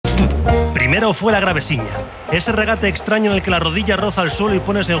Primero fue la Gravessiña, ese regate extraño en el que la rodilla roza el suelo y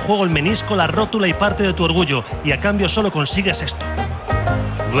pones en juego el menisco, la rótula y parte de tu orgullo, y a cambio solo consigues esto.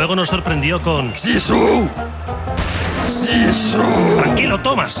 Luego nos sorprendió con... ¡Sisu! ¡Sisu! ¡Tranquilo,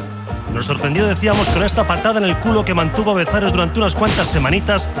 Thomas! Nos sorprendió, decíamos, con esta patada en el culo que mantuvo a Bezares durante unas cuantas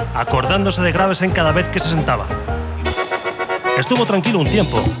semanitas, acordándose de Gravessen cada vez que se sentaba. Estuvo tranquilo un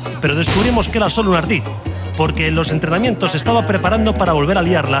tiempo, pero descubrimos que era solo un ardid, porque en los entrenamientos se estaba preparando para volver a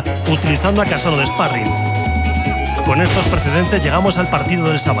liarla, utilizando a Casano de sparring. Con estos precedentes llegamos al partido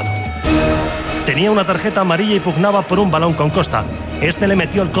del sábado. Tenía una tarjeta amarilla y pugnaba por un balón con Costa. Este le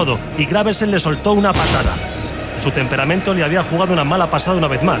metió el codo y Gravessen le soltó una patada. Su temperamento le había jugado una mala pasada una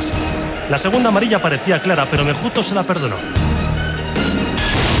vez más. La segunda amarilla parecía clara, pero Mejuto se la perdonó.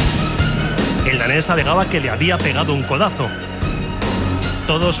 El danés alegaba que le había pegado un codazo.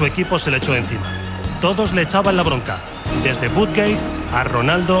 Todo su equipo se le echó encima. Todos le echaban la bronca, desde Woodgate a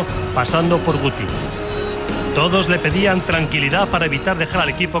Ronaldo, pasando por Guti. Todos le pedían tranquilidad para evitar dejar al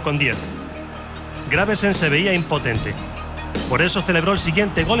equipo con 10. Gravessen se veía impotente. Por eso celebró el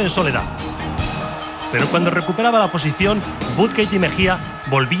siguiente gol en soledad. Pero cuando recuperaba la posición, Woodgate y Mejía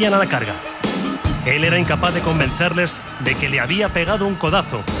volvían a la carga. Él era incapaz de convencerles de que le había pegado un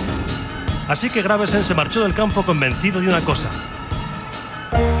codazo. Así que Gravessen se marchó del campo convencido de una cosa.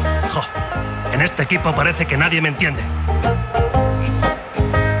 ¡Jo! En este equipo parece que nadie me entiende.